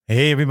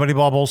Hey everybody,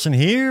 Bob Olson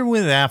here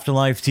with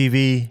Afterlife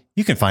TV.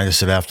 You can find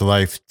us at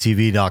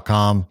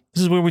afterlifetv.com.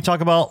 This is where we talk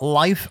about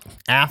life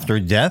after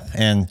death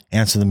and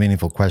answer the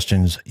meaningful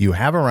questions you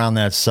have around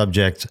that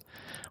subject.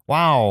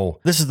 Wow,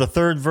 this is the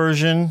third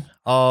version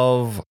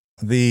of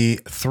the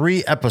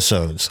 3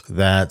 episodes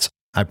that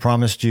I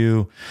promised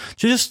you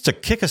just to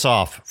kick us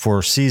off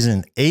for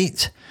season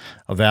 8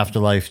 of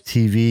Afterlife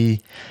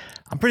TV.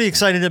 I'm pretty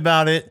excited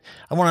about it.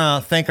 I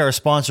want to thank our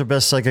sponsor,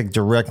 Best Psychic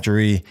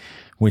Directory,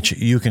 which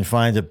you can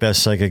find at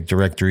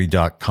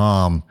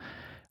bestpsychicdirectory.com.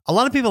 A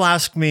lot of people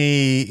ask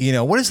me,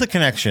 what is the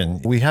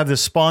connection? We have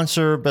this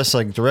sponsor, Best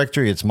Psychic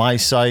Directory. It's my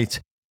site.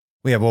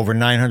 We have over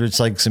 900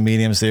 psychics and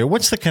mediums there.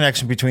 What's the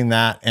connection between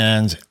that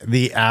and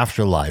the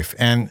afterlife?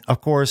 And of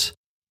course,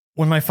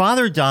 when my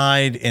father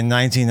died in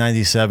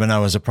 1997, I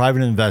was a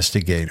private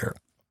investigator.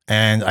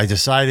 And I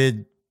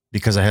decided,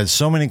 because I had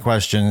so many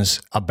questions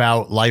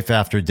about life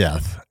after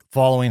death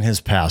following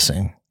his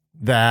passing,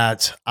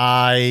 that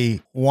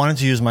I wanted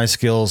to use my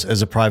skills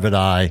as a private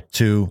eye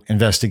to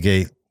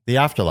investigate the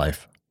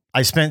afterlife.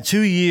 I spent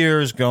 2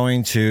 years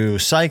going to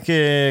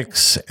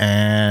psychics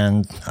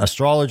and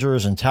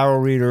astrologers and tarot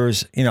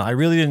readers. I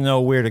really didn't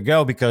know where to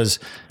go because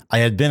I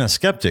had been a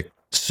skeptic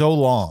so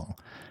long.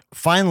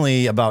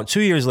 Finally, about 2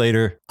 years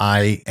later,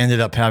 I ended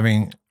up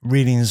having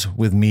readings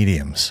with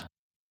mediums.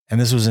 And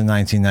this was in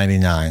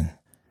 1999.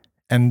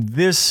 And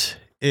this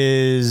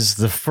is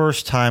the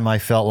first time I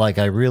felt like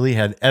I really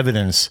had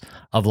evidence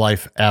of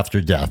life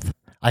after death.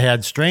 I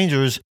had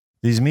strangers,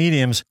 these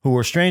mediums who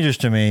were strangers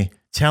to me,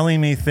 telling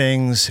me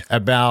things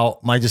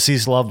about my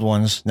deceased loved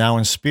ones, now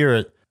in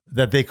spirit,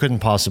 that they couldn't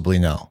possibly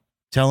know.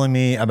 Telling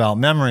me about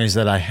memories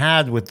that I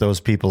had with those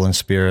people in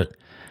spirit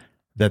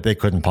that they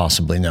couldn't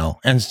possibly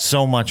know, and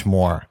so much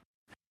more.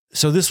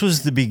 So this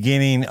was the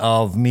beginning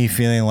of me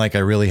feeling like I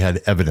really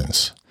had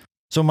evidence.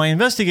 So my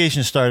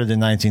investigation started in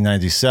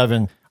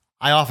 1997.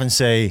 I often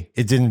say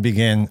it didn't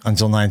begin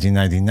until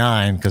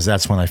 1999 because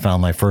that's when I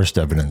found my first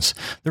evidence.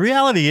 The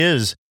reality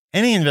is,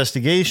 any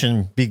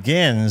investigation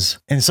begins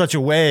in such a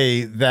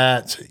way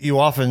that you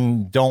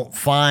often don't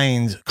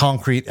find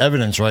concrete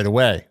evidence right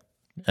away.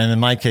 And in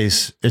my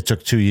case, it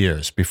took 2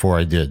 years before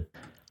I did.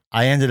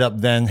 I ended up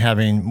then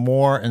having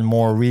more and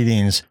more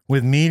readings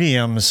with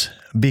mediums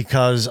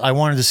because I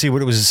wanted to see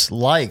what it was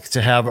like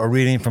to have a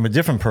reading from a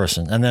different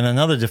person, and then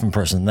another different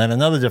person, then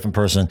another different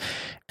person.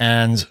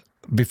 And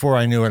before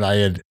I knew it, I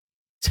had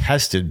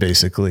tested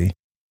basically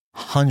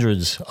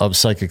hundreds of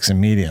psychics and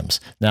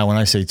mediums. Now, when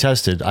I say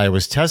tested, I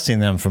was testing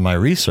them for my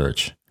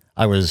research.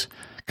 I was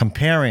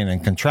comparing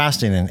and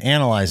contrasting and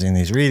analyzing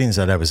these readings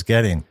that I was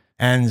getting.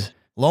 And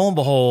lo and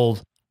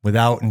behold,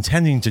 without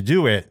intending to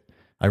do it,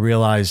 I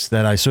realized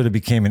that I sort of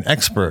became an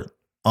expert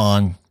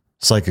on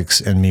psychics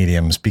and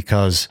mediums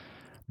because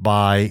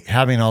by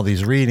having all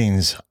these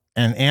readings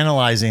and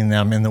analyzing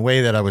them in the way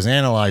that I was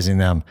analyzing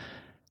them,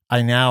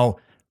 I now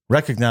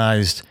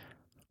recognized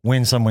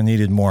when someone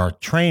needed more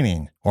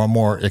training or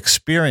more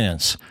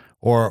experience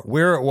or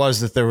where it was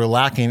that they were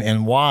lacking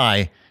and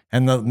why,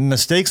 and the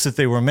mistakes that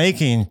they were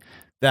making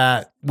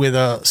that with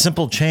a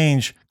simple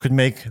change could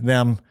make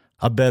them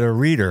a better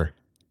reader.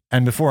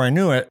 And before I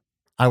knew it,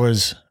 I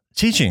was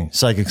teaching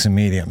psychics and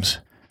mediums.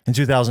 In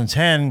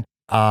 2010,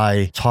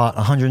 I taught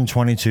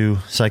 122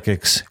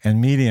 psychics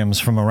and mediums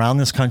from around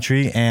this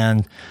country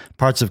and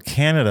parts of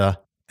Canada,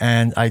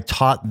 and I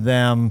taught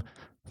them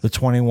the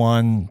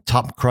 21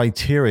 top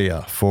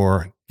criteria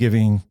for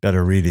giving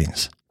better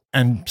readings.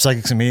 And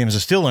psychics and mediums are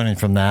still learning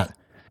from that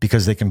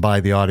because they can buy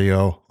the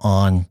audio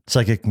on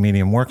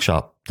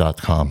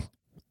psychicmediumworkshop.com.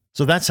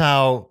 So that's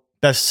how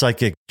Best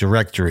Psychic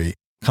Directory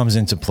comes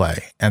into play.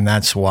 And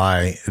that's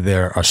why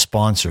they're a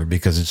sponsor,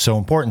 because it's so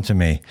important to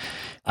me.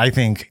 I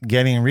think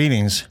getting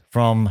readings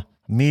from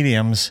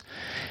mediums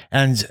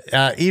and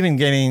even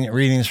getting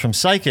readings from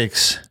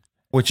psychics,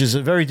 which is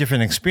a very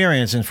different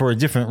experience and for a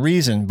different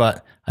reason,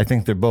 but I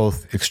think they're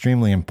both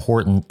extremely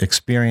important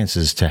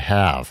experiences to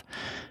have.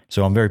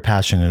 So I'm very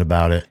passionate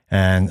about it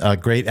and a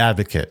great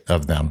advocate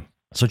of them.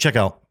 So check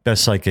out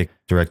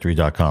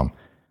bestpsychicdirectory.com.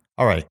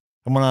 All right.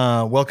 I'm going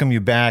to welcome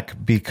you back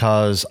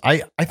because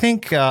I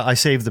think I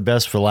saved the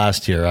best for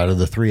last here out of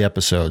the 3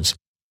 episodes.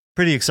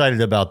 Pretty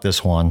excited about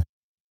this one.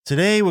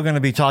 Today, we're going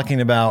to be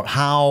talking about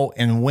how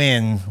and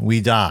when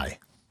we die.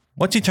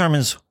 What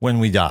determines when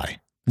we die?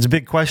 It's a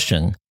big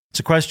question. It's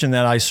a question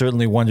that I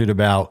certainly wondered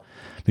about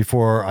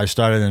before I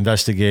started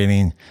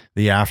investigating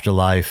the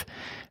afterlife.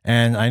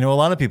 And I know a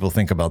lot of people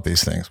think about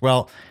these things.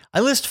 Well,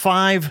 I list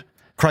 5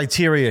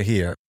 criteria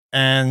here.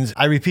 And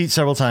I repeat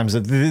several times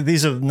that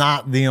these are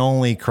not the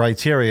only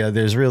criteria.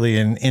 There's really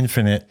an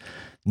infinite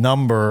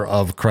number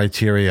of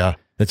criteria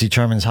that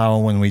determines how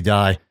and when we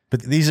die.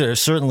 But these are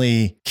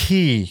certainly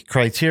key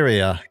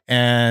criteria.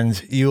 And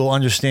you'll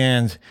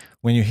understand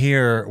when you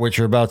hear what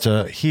you're about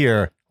to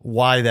hear,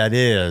 why that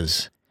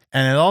is.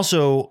 And it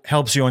also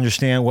helps you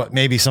understand what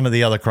maybe some of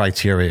the other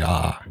criteria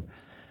are.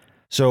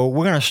 So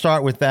we're going to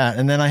start with that.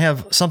 And then I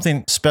have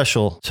something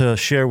special to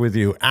share with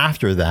you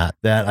after that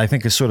I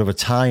think is sort of a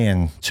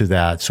tie-in to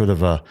that, sort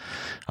of a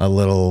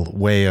little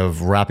way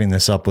of wrapping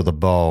this up with a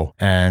bow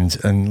and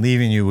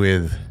leaving you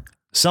with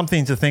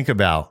something to think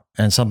about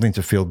and something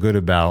to feel good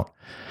about.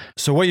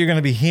 So what you're going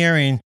to be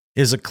hearing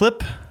is a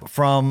clip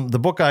from the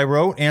book I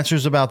wrote,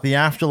 Answers About the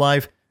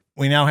Afterlife.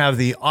 We now have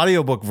the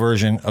audiobook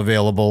version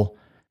available,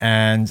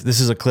 and this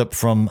is a clip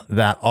from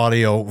that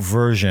audio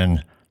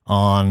version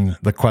on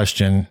the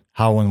question,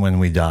 how and when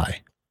we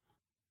die.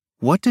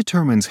 What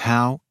determines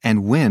how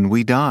and when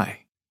we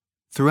die?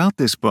 Throughout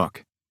this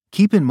book,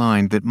 keep in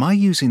mind that my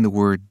using the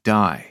word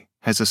die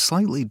has a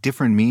slightly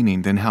different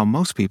meaning than how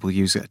most people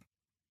use it.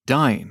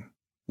 Dying,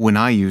 when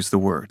I use the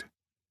word,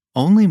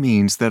 only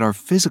means that our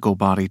physical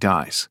body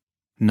dies,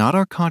 not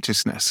our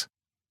consciousness.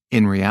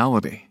 In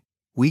reality,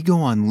 we go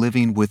on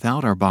living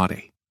without our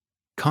body.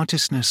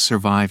 Consciousness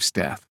survives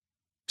death.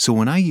 So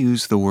when I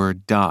use the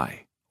word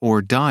die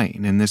or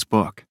dying in this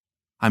book,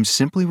 I'm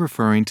simply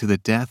referring to the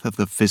death of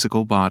the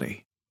physical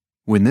body.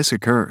 When this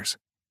occurs,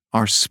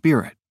 our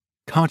spirit,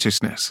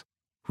 consciousness,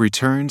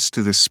 returns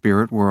to the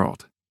spirit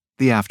world,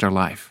 the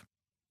afterlife.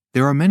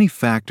 There are many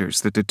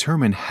factors that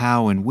determine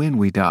how and when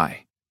we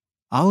die.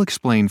 I'll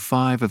explain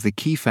 5 of the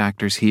key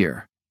factors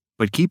here,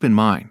 but keep in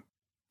mind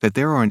that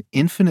there are an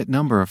infinite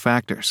number of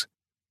factors.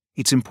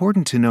 It's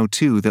important to know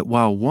too that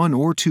while 1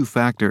 or 2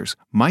 factors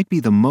might be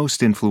the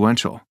most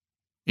influential,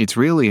 it's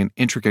really an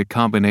intricate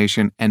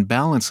combination and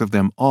balance of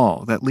them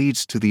all that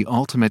leads to the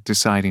ultimate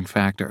deciding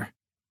factor.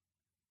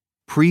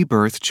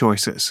 Pre-birth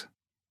choices.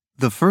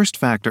 The first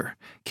factor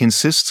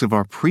consists of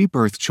our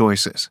pre-birth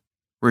choices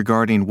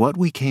regarding what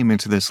we came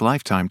into this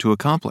lifetime to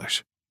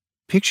accomplish.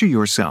 Picture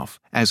yourself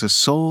as a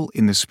soul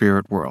in the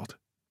spirit world,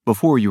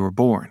 before you were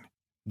born,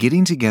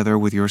 getting together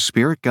with your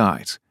spirit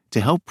guides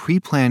to help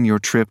pre-plan your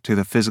trip to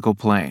the physical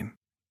plane,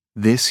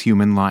 this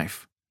human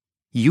life.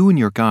 You and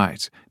your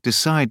guides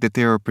decide that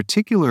there are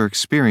particular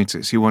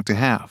experiences you want to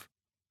have,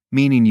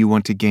 meaning you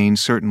want to gain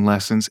certain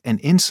lessons and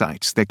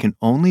insights that can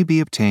only be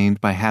obtained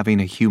by having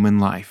a human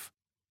life.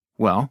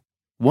 Well,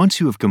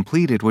 once you have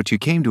completed what you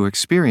came to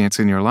experience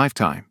in your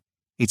lifetime,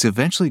 it's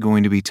eventually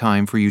going to be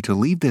time for you to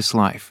leave this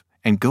life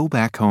and go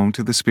back home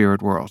to the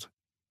spirit world.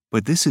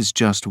 But this is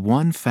just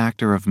one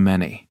factor of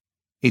many.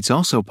 It's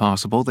also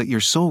possible that your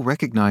soul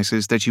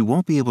recognizes that you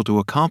won't be able to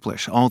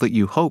accomplish all that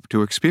you hope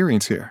to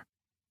experience here.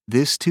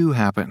 This too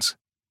happens.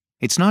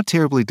 It's not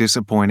terribly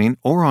disappointing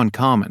or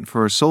uncommon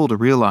for a soul to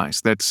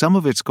realize that some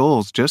of its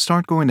goals just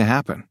aren't going to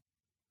happen.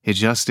 It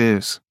just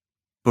is.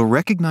 But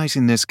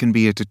recognizing this can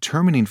be a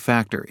determining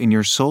factor in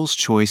your soul's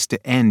choice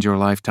to end your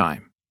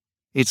lifetime.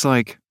 It's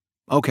like,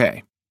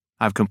 okay,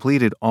 I've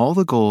completed all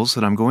the goals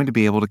that I'm going to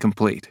be able to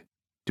complete.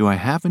 Do I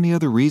have any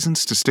other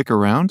reasons to stick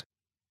around?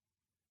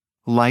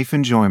 Life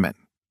enjoyment.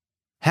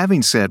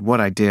 Having said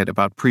what I did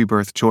about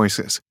pre-birth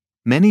choices,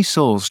 many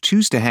souls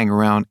choose to hang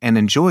around and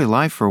enjoy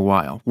life for a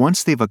while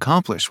once they've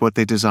accomplished what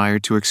they desire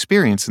to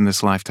experience in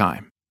this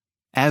lifetime.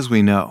 As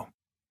we know,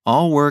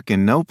 all work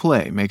and no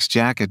play makes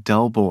Jack a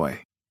dull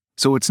boy.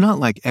 So it's not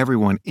like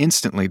everyone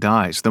instantly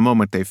dies the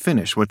moment they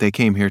finish what they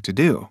came here to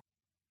do.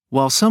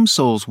 While some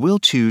souls will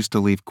choose to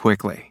leave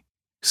quickly,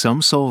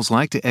 some souls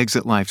like to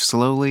exit life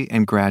slowly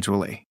and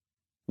gradually.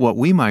 What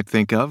we might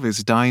think of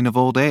as dying of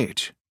old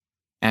age.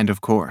 And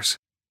of course,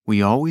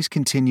 we always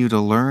continue to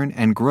learn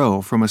and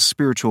grow from a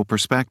spiritual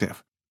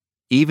perspective,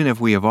 even if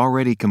we have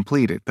already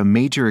completed the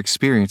major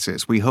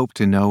experiences we hope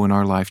to know in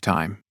our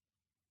lifetime.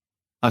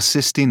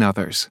 Assisting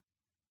others.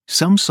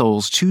 Some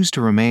souls choose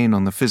to remain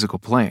on the physical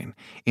plane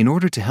in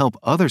order to help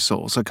other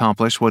souls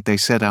accomplish what they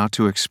set out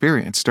to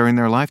experience during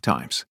their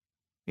lifetimes.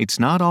 It's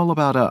not all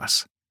about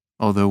us,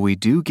 although we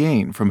do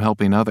gain from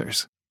helping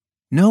others.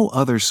 No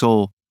other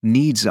soul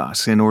needs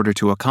us in order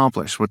to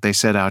accomplish what they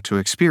set out to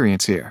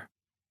experience here.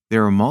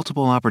 There are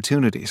multiple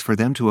opportunities for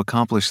them to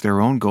accomplish their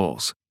own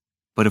goals,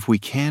 but if we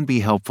can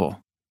be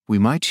helpful, we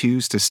might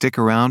choose to stick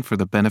around for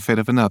the benefit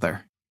of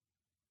another.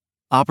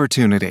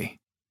 Opportunity.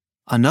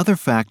 Another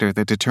factor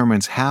that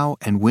determines how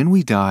and when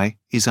we die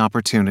is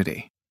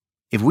opportunity.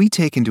 If we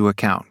take into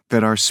account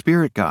that our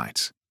spirit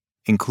guides,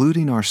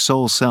 including our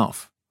soul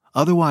self,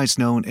 otherwise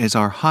known as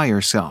our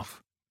higher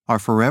self, are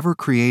forever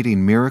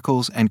creating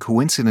miracles and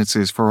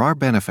coincidences for our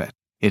benefit,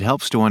 it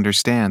helps to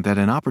understand that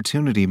an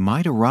opportunity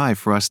might arrive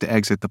for us to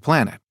exit the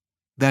planet.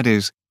 That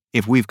is,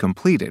 if we've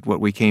completed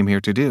what we came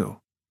here to do,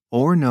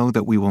 or know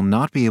that we will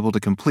not be able to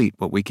complete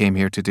what we came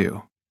here to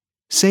do.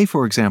 Say,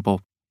 for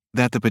example,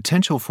 that the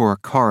potential for a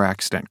car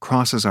accident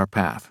crosses our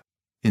path.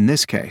 In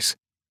this case,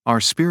 our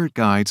spirit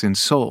guides and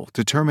soul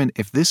determine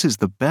if this is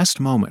the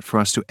best moment for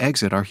us to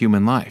exit our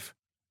human life.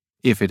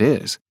 If it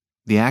is,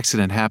 the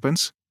accident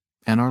happens,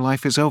 and our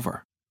life is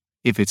over.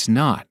 If it's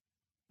not,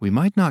 we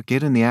might not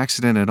get in the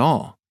accident at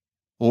all,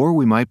 or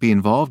we might be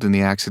involved in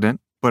the accident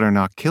but are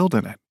not killed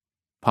in it,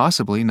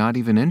 possibly not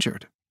even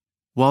injured.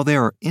 While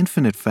there are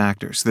infinite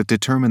factors that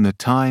determine the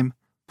time,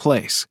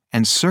 place,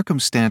 and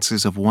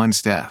circumstances of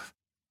one's death,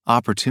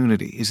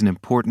 opportunity is an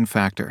important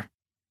factor.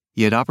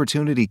 Yet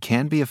opportunity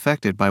can be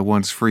affected by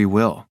one's free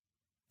will.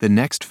 the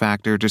next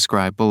factor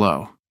described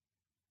below.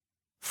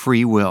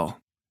 Free will.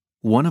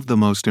 One of the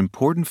most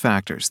important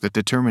factors that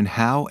determine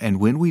how and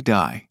when we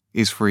die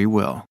is free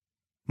will.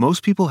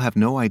 Most people have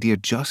no idea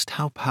just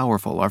how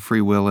powerful our free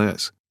will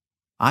is.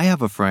 I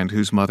have a friend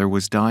whose mother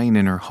was dying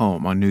in her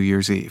home on New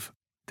Year's Eve.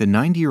 The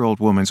 90-year-old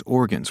woman's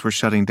organs were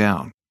shutting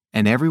down,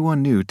 and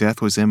everyone knew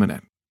death was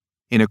imminent.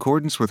 In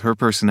accordance with her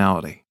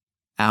personality,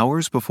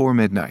 hours before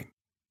midnight,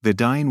 the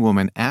dying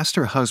woman asked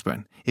her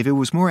husband if it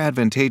was more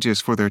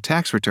advantageous for their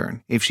tax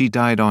return if she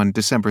died on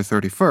December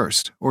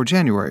 31st or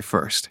January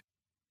 1st.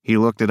 He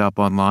looked it up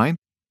online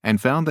and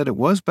found that it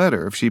was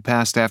better if she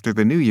passed after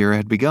the new year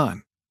had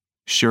begun.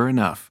 Sure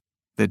enough,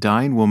 the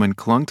dying woman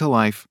clung to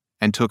life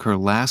and took her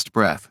last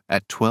breath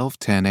at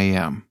 12:10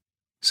 a.m.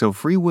 So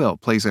free will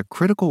plays a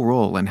critical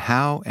role in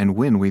how and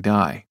when we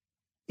die.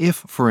 If,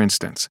 for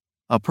instance,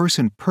 a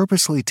person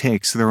purposely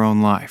takes their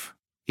own life,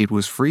 it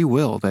was free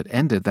will that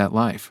ended that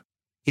life.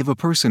 If a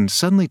person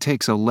suddenly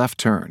takes a left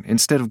turn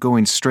instead of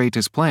going straight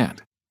as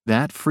planned,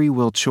 that free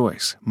will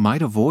choice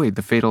might avoid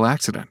the fatal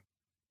accident.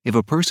 If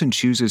a person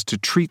chooses to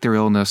treat their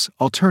illness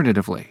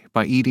alternatively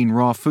by eating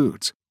raw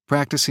foods,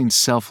 practicing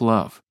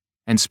self-love,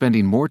 and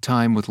spending more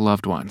time with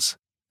loved ones,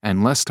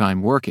 and less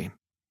time working,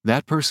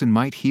 that person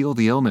might heal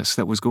the illness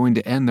that was going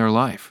to end their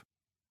life.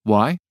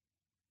 Why?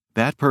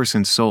 That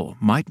person's soul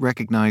might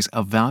recognize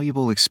a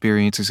valuable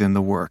experiences in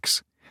the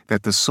works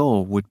that the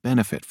soul would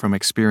benefit from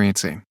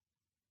experiencing.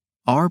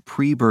 Our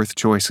pre-birth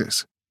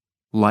choices,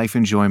 life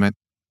enjoyment,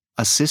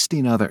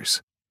 assisting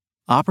others,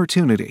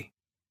 opportunity,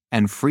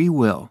 and free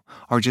will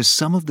are just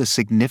some of the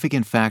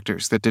significant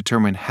factors that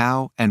determine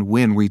how and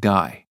when we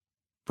die.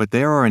 But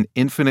there are an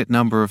infinite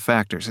number of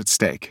factors at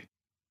stake.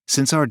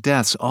 Since our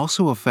deaths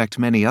also affect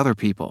many other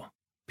people,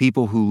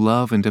 people who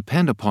love and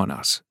depend upon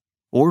us,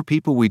 or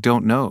people we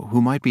don't know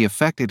who might be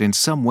affected in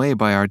some way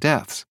by our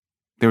deaths,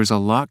 there is a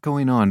lot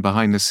going on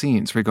behind the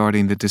scenes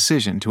regarding the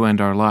decision to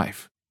end our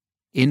life.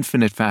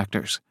 Infinite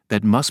factors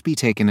that must be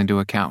taken into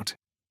account.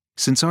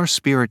 Since our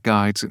spirit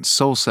guides and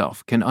soul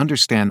self can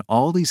understand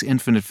all these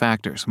infinite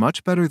factors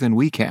much better than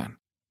we can,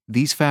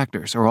 these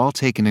factors are all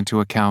taken into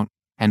account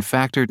and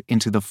factored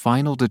into the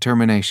final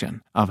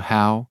determination of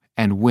how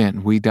and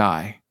when we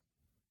die.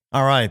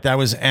 All right, that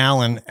was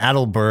Alan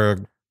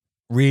Adelberg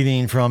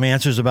reading from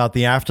Answers About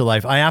the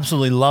Afterlife. I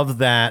absolutely love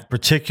that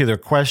particular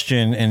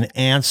question and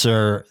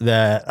answer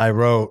that I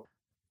wrote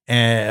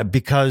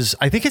because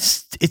I think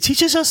it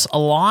teaches us a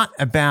lot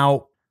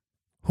about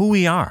who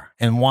we are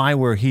and why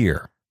we're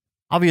here.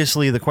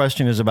 Obviously, the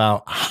question is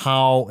about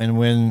how and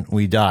when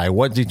we die.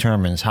 What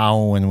determines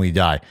how and when we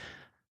die?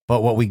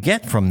 But what we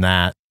get from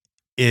that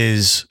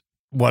is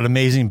what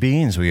amazing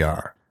beings we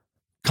are.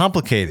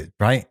 Complicated,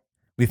 right?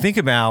 We think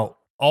about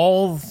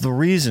all the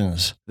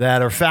reasons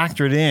that are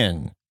factored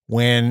in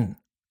when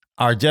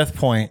our death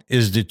point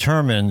is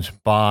determined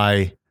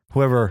by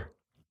whoever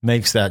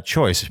makes that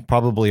choice.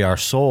 Probably our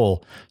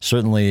soul,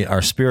 certainly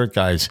our spirit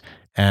guides,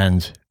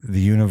 and the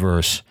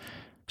universe,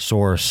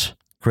 source,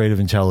 creative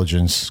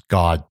intelligence,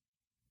 God.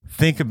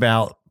 Think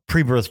about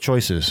pre-birth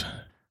choices.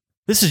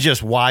 This is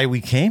just why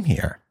we came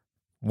here.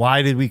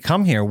 Why did we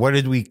come here? What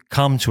did we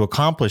come to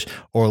accomplish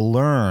or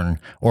learn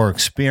or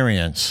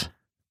experience?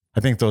 I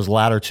think those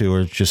latter two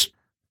are just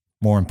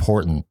more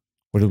important.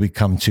 What did we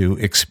come to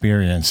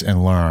experience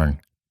and learn?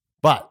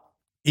 But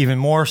even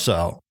more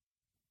so,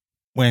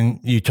 when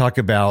you talk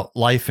about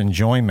life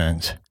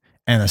enjoyment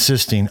and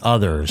assisting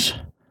others,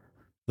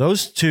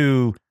 those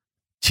two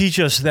teach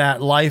us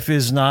that life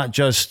is not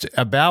just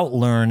about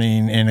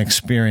learning and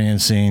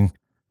experiencing.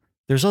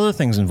 There's other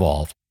things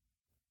involved.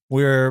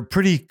 We're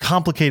pretty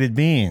complicated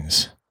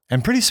beings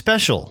and pretty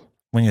special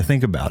when you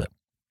think about it.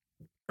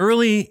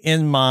 Early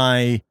in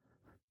my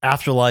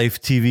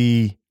Afterlife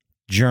TV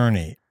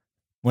journey,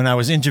 when I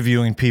was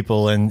interviewing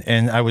people,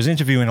 and I was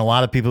interviewing a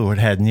lot of people who had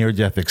had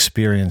near-death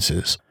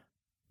experiences.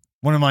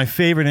 One of my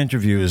favorite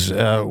interviews,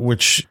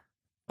 which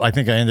I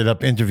think I ended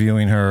up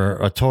interviewing her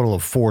a total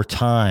of 4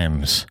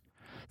 times,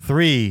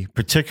 3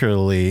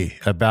 particularly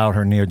about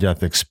her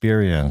near-death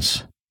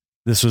experience.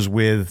 This was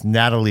with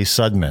Natalie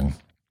Sudman.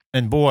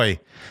 And boy,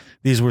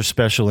 these were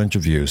special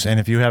interviews. And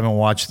if you haven't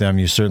watched them,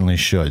 you certainly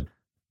should.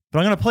 But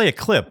I'm going to play a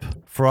clip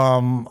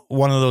from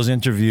one of those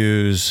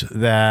interviews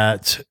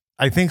that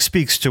I think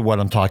speaks to what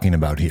I'm talking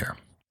about here.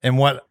 And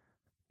what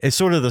is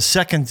sort of the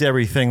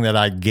secondary thing that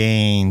I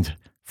gained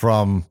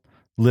from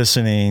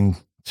listening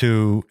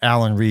to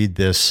Alan read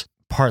this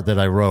part that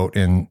I wrote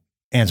in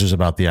Answers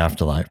About the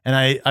Afterlife. And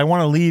I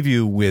want to leave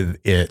you with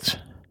it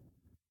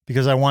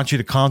because I want you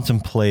to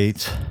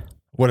contemplate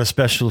what a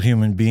special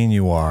human being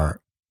you are,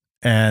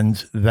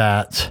 and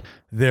that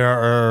there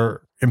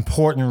are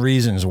important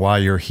reasons why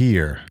you're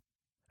here,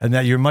 and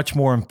that you're much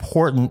more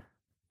important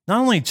not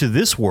only to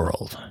this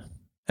world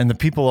and the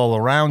people all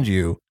around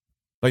you,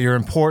 but you're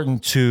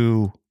important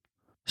to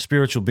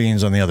spiritual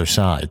beings on the other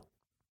side.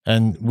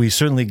 And we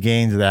certainly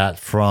gained that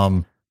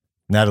from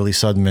Natalie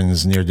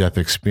Sudman's near-death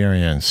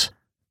experience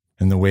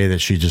and the way that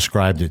she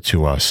described it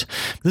to us.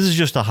 This is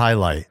just a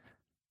highlight.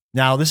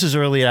 Now, this is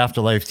early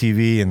Afterlife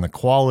TV, and the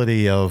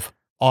quality of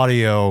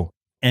audio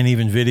and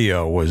even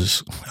video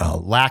was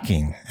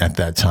lacking at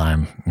that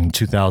time in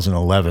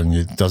 2011.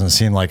 It doesn't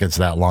seem like it's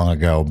that long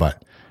ago,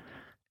 but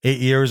 8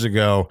 years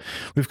ago,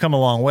 we've come a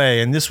long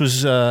way. And this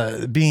was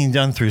being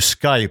done through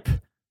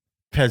Skype.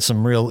 Had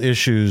some real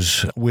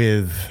issues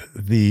with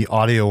the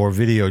audio or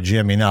video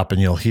jamming up,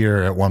 and you'll hear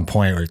at one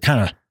point where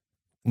kind of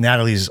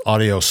Natalie's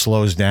audio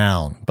slows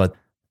down, but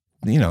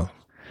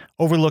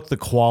overlook the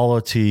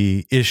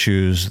quality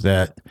issues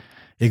that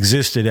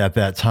existed at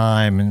that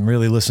time and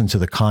really listen to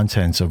the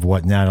contents of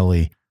what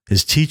Natalie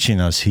is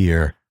teaching us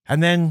here,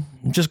 and then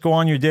just go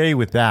on your day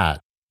with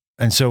that.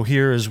 And so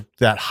here is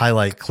that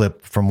highlight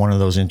clip from one of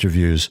those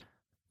interviews.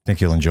 I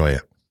think you'll enjoy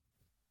it.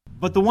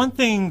 But the one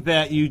thing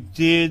that you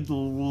did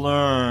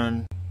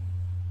learn,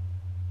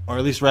 or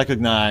at least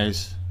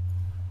recognize,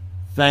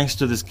 thanks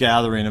to this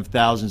gathering of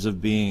thousands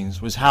of beings,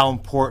 was how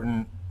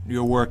important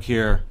your work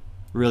here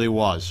really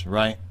was,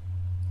 right?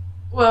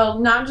 Well,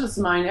 not just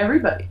mine,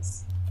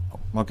 everybody's.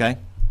 Okay.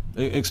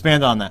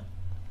 Expand on that.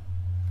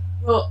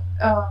 Well,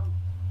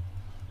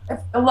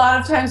 a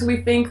lot of times we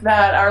think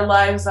that our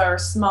lives are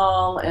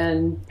small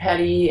and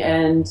petty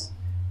and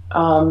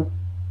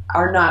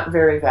are not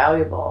very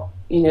valuable.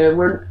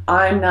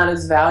 I'm not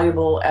as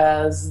valuable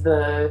as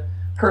the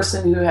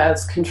person who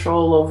has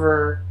control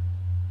over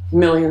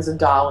millions of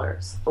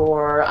dollars,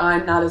 or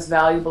I'm not as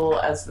valuable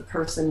as the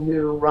person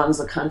who runs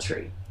a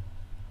country.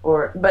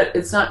 But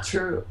it's not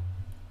true.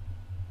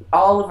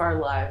 All of our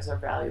lives are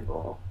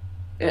valuable.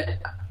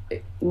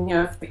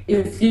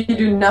 If you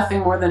do nothing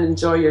more than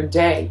enjoy your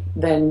day,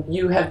 then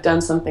you have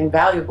done something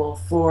valuable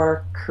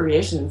for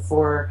creation,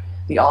 for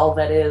the all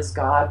that is,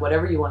 God,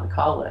 whatever you want to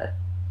call it.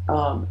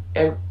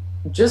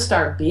 Just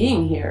our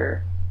being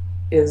here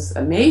is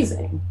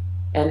amazing,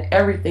 and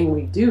everything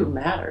we do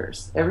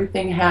matters.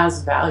 Everything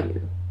has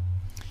value.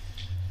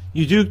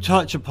 You do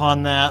touch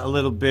upon that a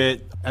little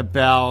bit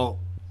about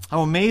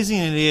how amazing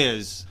it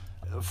is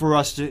for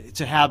us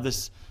to have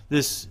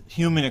this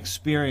human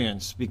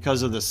experience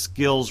because of the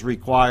skills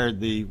required,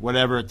 the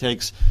whatever it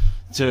takes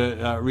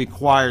to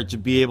required to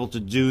be able to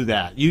do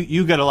that.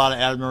 You get a lot of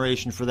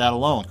admiration for that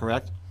alone,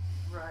 correct?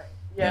 Right.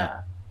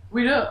 Yeah.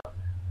 We do.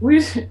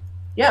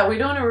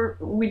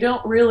 We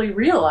don't really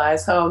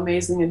realize how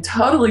amazing and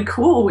totally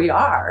cool we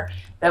are,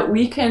 that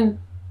we can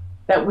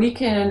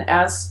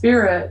as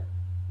spirit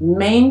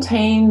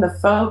maintain the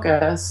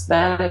focus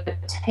that it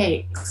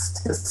takes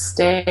to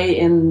stay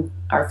in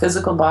our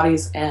physical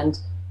bodies and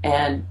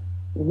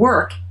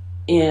work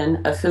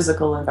in a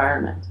physical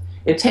environment.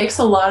 It takes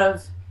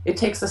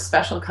a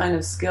special kind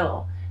of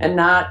skill, and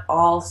not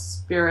all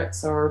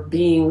spirits or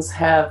beings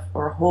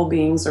or whole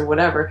beings or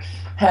whatever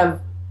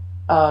have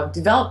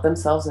developed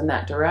themselves in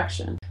that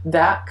direction.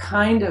 That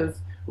kind of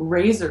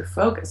razor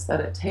focus that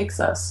it takes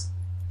us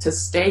to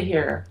stay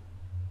here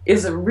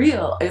is a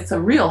real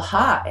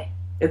high.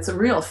 It's a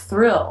real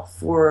thrill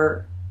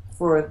for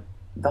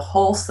the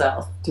whole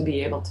self to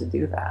be able to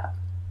do that.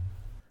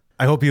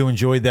 I hope you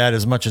enjoyed that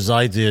as much as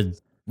I did.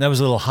 That was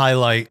a little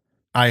highlight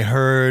I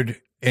heard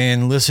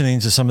in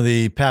listening to some of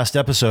the past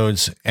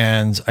episodes,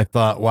 and I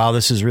thought, wow,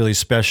 this is really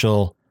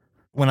special.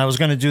 When I was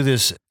going to do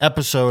this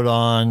episode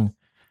on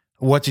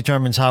what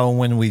determines how and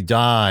when we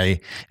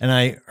die, and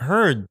I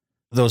heard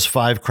those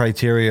 5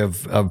 criteria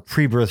of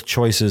pre-birth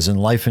choices and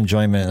life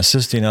enjoyment and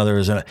assisting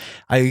others, and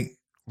I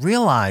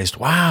realized,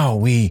 wow,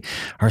 we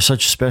are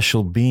such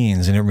special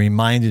beings. And it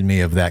reminded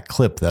me of that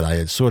clip that I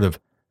had sort of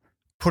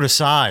put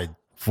aside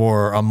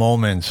for a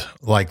moment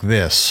like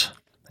this.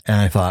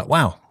 And I thought,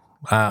 wow,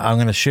 I'm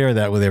going to share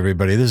that with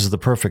everybody. This is the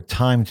perfect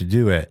time to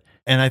do it.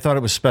 And I thought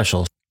it was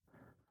special.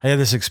 I had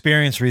this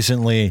experience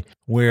recently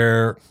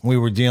where we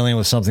were dealing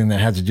with something that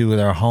had to do with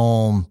our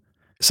home,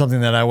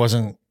 something that I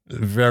wasn't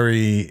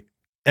very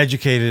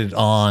educated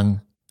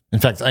on. In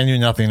fact, I knew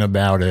nothing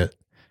about it.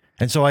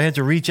 And so I had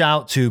to reach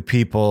out to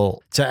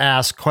people to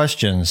ask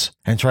questions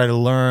and try to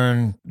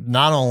learn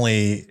not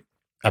only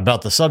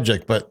about the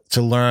subject, but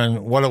to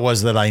learn what it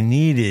was that I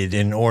needed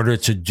in order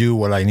to do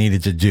what I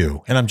needed to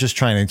do. And I'm just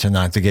trying to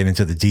not to get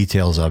into the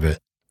details of it.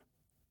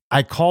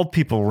 I called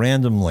people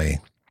randomly,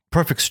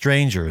 perfect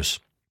strangers,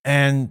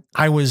 and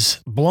I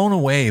was blown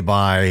away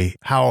by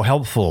how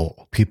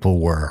helpful people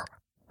were,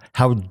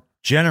 how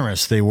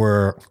generous they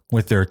were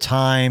with their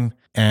time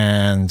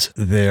and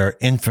their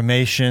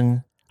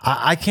information.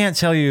 I can't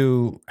tell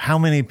you how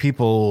many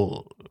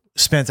people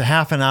spent a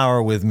half an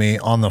hour with me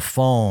on the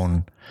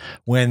phone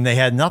when they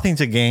had nothing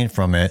to gain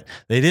from it.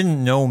 They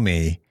didn't know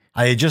me.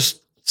 I had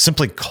just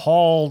simply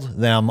called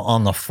them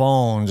on the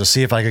phone to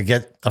see if I could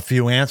get a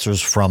few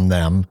answers from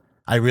them.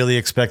 I really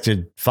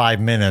expected 5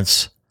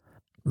 minutes.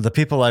 The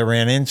people I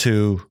ran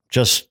into,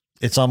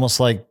 it's almost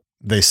like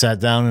they sat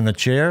down in a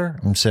chair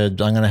and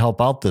said, I'm going to help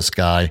out this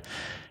guy.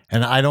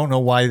 And I don't know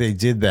why they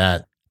did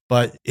that,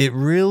 but it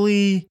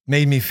really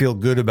made me feel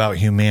good about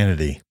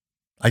humanity.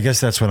 I guess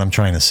that's what I'm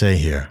trying to say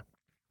here.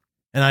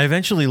 And I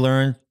eventually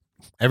learned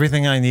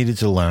everything I needed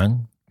to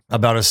learn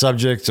about a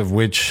subject of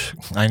which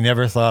I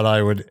never thought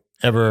I would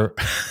ever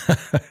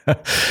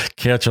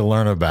care to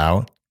learn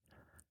about.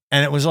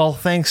 And it was all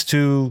thanks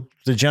to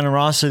the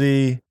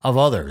generosity of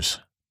others.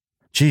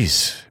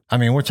 Geez, I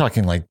mean, we're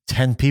talking like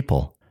 10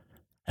 people.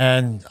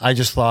 And I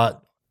just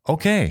thought,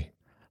 okay.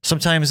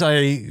 Sometimes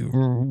I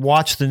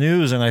watch the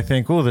news and I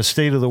think, oh, the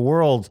state of the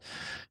world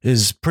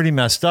is pretty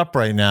messed up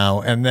right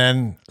now. And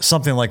then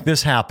something like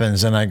this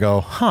happens and I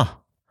go,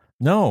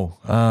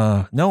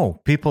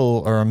 no,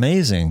 people are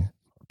amazing.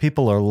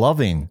 People are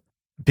loving.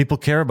 People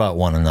care about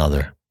one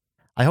another.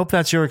 I hope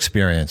that's your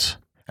experience.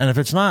 And if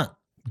it's not,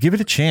 give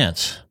it a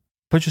chance.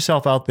 Put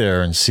yourself out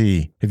there and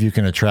see if you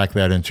can attract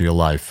that into your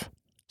life.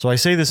 So I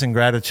say this in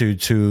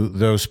gratitude to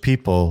those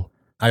people.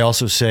 I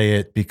also say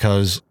it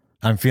because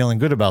I'm feeling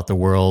good about the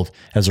world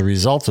as a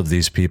result of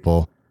these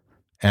people.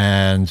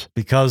 And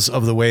because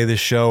of the way this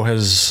show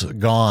has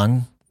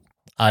gone,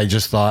 I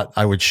just thought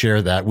I would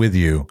share that with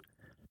you.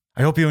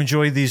 I hope you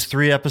enjoyed these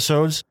 3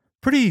 episodes.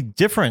 Pretty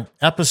different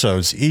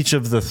episodes, each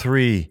of the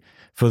 3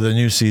 for the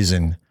new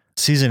season,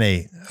 season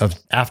 8 of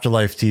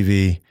Afterlife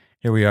TV.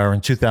 Here we are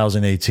in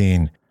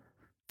 2018.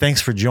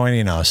 Thanks for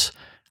joining us.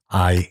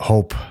 I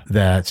hope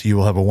that you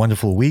will have a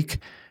wonderful week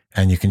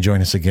and you can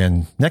join us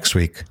again next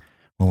week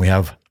when we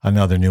have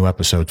another new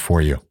episode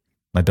for you.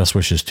 My best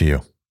wishes to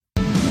you.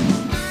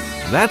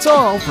 That's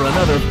all for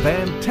another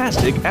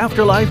fantastic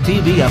Afterlife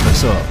TV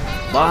episode.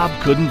 Bob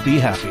couldn't be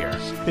happier.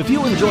 If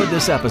you enjoyed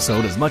this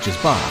episode as much as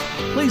Bob,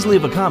 please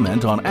leave a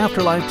comment on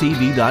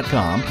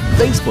AfterlifeTV.com,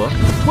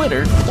 Facebook,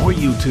 Twitter, or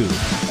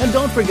YouTube. And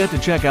don't forget to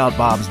check out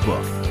Bob's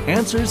book,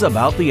 Answers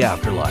About the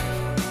Afterlife.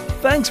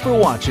 Thanks for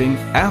watching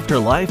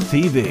Afterlife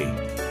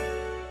TV.